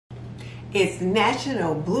It's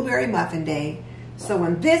National Blueberry Muffin Day, so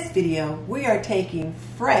in this video we are taking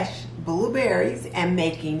fresh blueberries and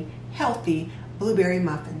making healthy blueberry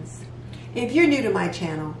muffins. If you're new to my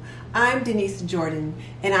channel, I'm Denise Jordan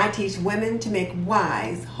and I teach women to make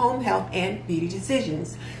wise home health and beauty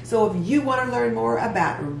decisions. So if you want to learn more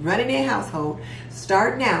about running a household,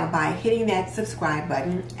 start now by hitting that subscribe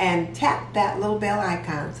button and tap that little bell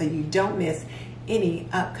icon so you don't miss any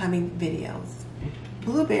upcoming videos.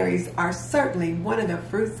 Blueberries are certainly one of the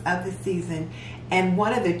fruits of the season, and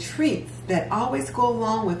one of the treats that always go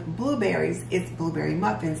along with blueberries is blueberry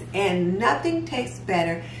muffins, and nothing tastes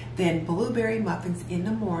better than blueberry muffins in the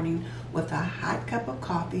morning with a hot cup of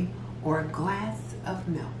coffee or a glass of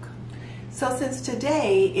milk. So since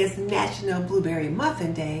today is National Blueberry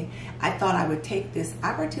Muffin Day, I thought I would take this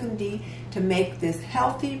opportunity to make this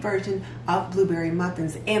healthy version of blueberry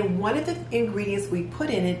muffins, and one of the ingredients we put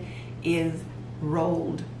in it is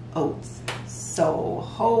rolled oats. So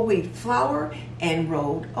whole wheat flour and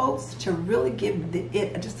rolled oats to really give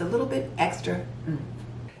it just a little bit extra.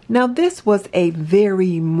 Now this was a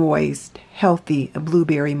very moist, healthy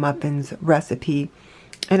blueberry muffins recipe,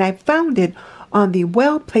 and I found it on the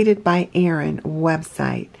Well Plated by Erin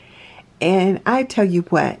website. And I tell you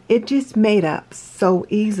what, it just made up so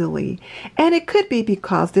easily. And it could be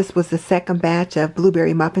because this was the second batch of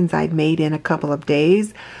blueberry muffins I'd made in a couple of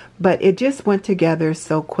days, but it just went together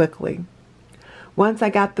so quickly. Once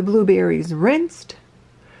I got the blueberries rinsed,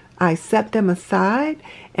 I set them aside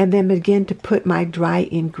and then began to put my dry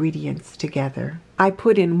ingredients together. I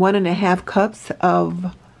put in 1½ cups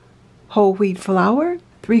of whole wheat flour,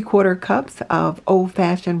 3/4 cups of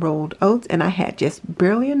old-fashioned rolled oats, and I had just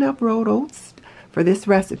barely enough rolled oats for this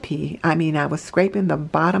recipe. I mean, I was scraping the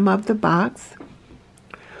bottom of the box.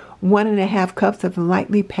 1½ cups of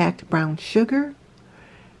lightly packed brown sugar,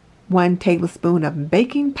 1 tablespoon of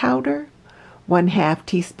baking powder, 1/2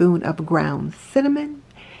 teaspoon of ground cinnamon,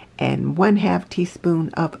 and 1/2 teaspoon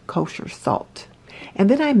of kosher salt. And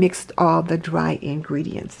then I mixed all the dry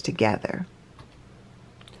ingredients together.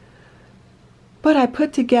 But I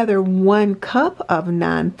put together 1 cup of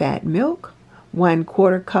non-fat milk,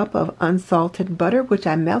 1/4 cup of unsalted butter, which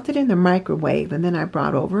I melted in the microwave, and then I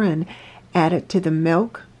brought over and added to the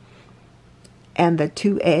milk, and the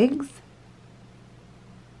 2 eggs,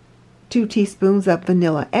 2 teaspoons of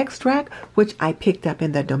vanilla extract, which I picked up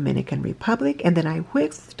in the Dominican Republic, and then I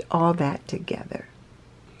whisked all that together.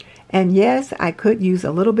 And yes, I could use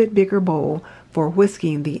a little bit bigger bowl for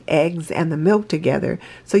whisking the eggs and the milk together,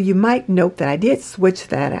 so you might note that I did switch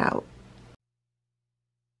that out.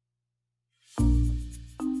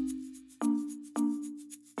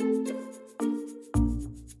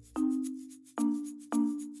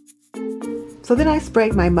 So then I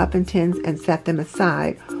sprayed my muffin tins and set them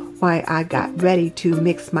aside while I got ready to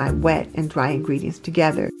mix my wet and dry ingredients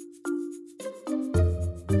together.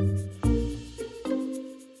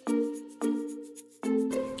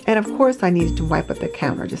 And of course I needed to wipe up the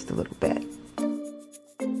counter just a little bit.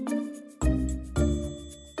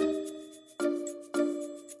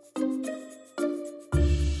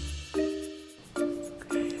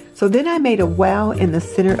 So then I made a well in the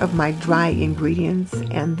center of my dry ingredients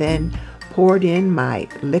and then poured in my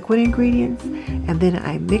liquid ingredients, and then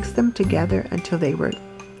I mixed them together until they were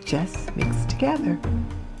just mixed together.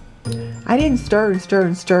 I didn't stir and stir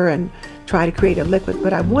and stir and try to create a liquid,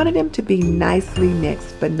 but I wanted them to be nicely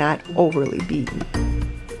mixed but not overly beaten.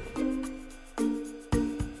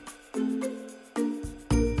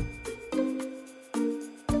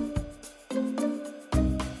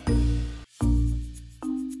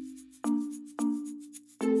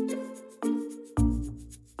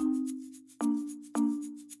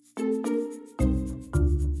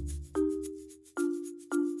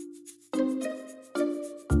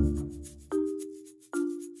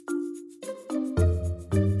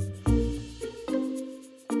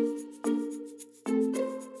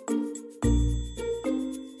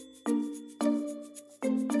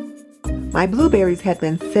 My blueberries had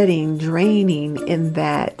been sitting, draining in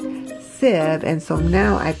that sieve, and so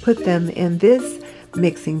now I put them in this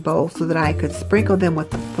mixing bowl so that I could sprinkle them with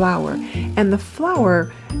the flour. And the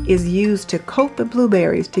flour is used to coat the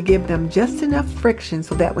blueberries to give them just enough friction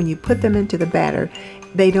so that when you put them into the batter,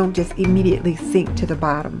 they don't just immediately sink to the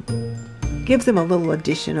bottom. Gives them a little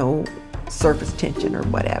additional surface tension or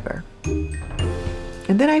whatever.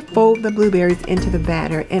 And then I fold the blueberries into the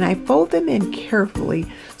batter, and I fold them in carefully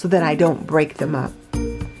so that I don't break them up.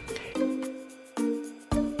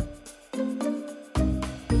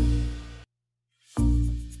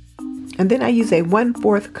 And then I use a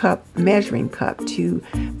 1/4 cup measuring cup to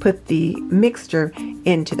put the mixture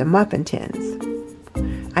into the muffin tins.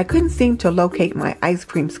 I couldn't seem to locate my ice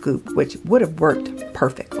cream scoop, which would have worked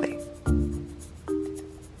perfectly.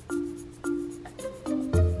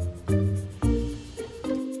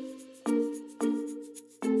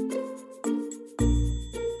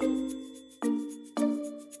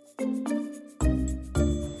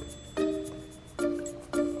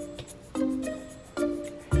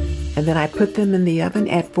 And then I put them in the oven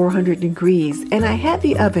at 400 degrees, and I had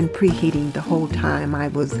the oven preheating the whole time I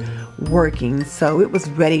was working, so it was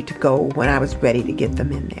ready to go when I was ready to get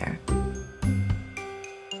them in there.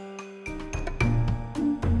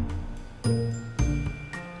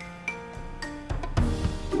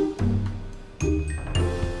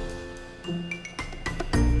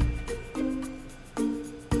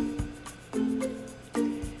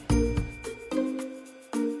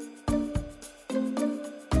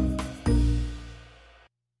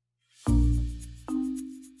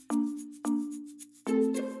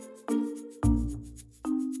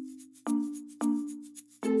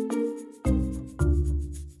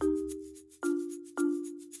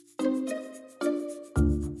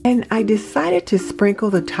 And I decided to sprinkle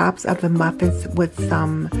the tops of the muffins with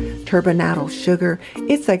some turbinado sugar.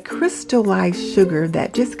 It's a crystallized sugar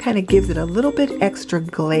that just kind of gives it a little bit extra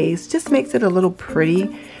glaze, just makes it a little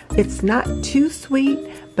pretty. It's not too sweet,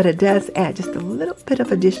 but it does add just a little bit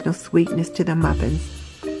of additional sweetness to the muffins.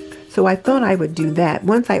 So I thought I would do that.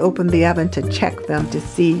 Once I opened the oven to check them to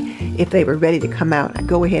see if they were ready to come out, I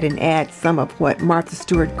go ahead and add some of what Martha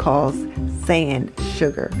Stewart calls sand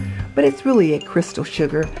sugar. But it's really a crystal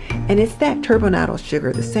sugar, and it's that turbinado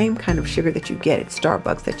sugar, the same kind of sugar that you get at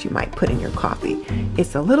Starbucks that you might put in your coffee.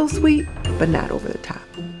 It's a little sweet, but not over the top.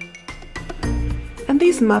 And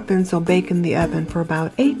these muffins will bake in the oven for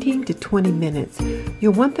about 18 to 20 minutes.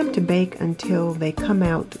 You'll want them to bake until they come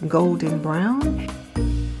out golden brown,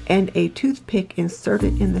 and a toothpick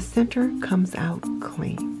inserted in the center comes out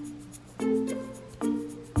clean.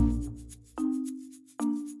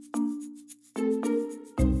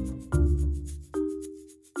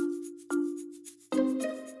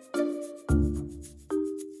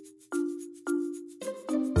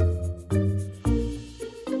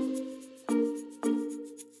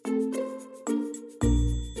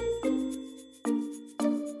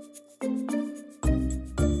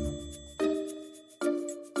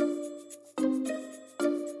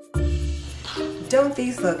 Don't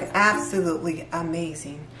these look absolutely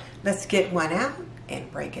amazing? Let's get one out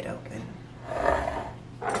and break it open.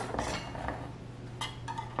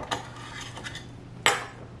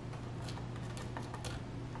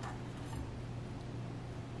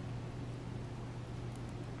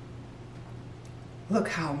 Look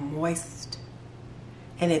how moist,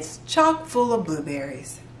 and it's chock full of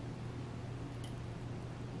blueberries.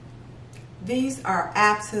 These are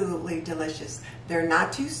absolutely delicious. They're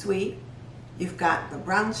not too sweet. You've got the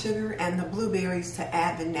brown sugar and the blueberries to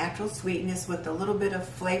add the natural sweetness with a little bit of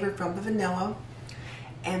flavor from the vanilla,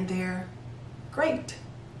 and they're great.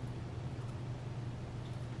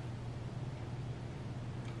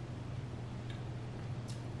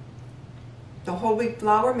 The whole wheat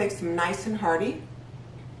flour makes them nice and hearty.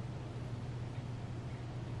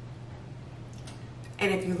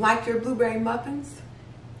 And if you like your blueberry muffins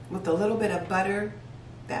with a little bit of butter,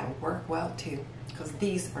 that'll work well too, because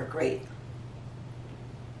these are great.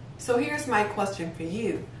 So here's my question for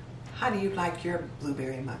you. How do you like your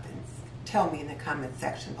blueberry muffins? Tell me in the comment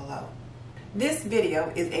section below. This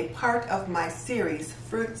video is a part of my series,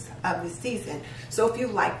 Fruits of the Season. So if you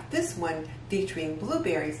like this one featuring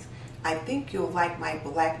blueberries, I think you'll like my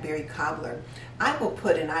blackberry cobbler. I will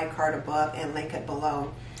put an iCard above and link it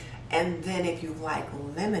below. And then if you like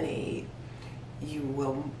lemonade, you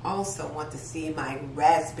will also want to see my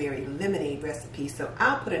raspberry lemonade recipe. So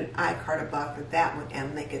I'll put an iCard above for that one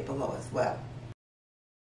and link it below as well.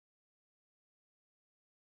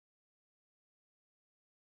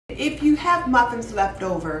 If you have muffins left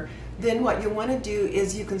over, then what you want to do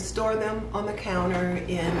is you can store them on the counter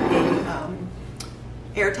in a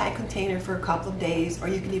airtight container for a couple of days, or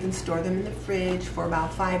you can even store them in the fridge for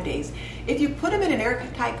about 5 days. If you put them in an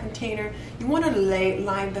airtight container, you want to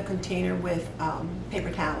line the container with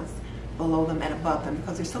paper towels below them and above them,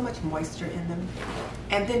 because there's so much moisture in them.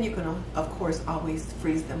 And then you can, of course, always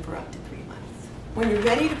freeze them for up to 3 months. When you're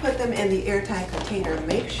ready to put them in the airtight container,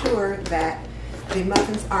 make sure that the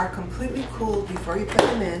muffins are completely cooled before you put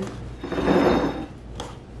them in.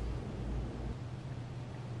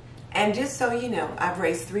 And just so you know, I've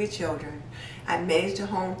raised 3 children. I've managed a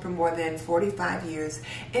home for more than 45 years,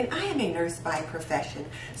 and I am a nurse by profession.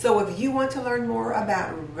 So if you want to learn more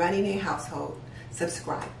about running a household,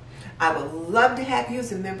 subscribe. I would love to have you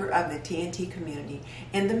as a member of the TNT community.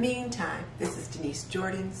 In the meantime, this is Denise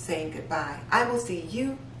Jordan saying goodbye. I will see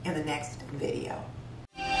you in the next video.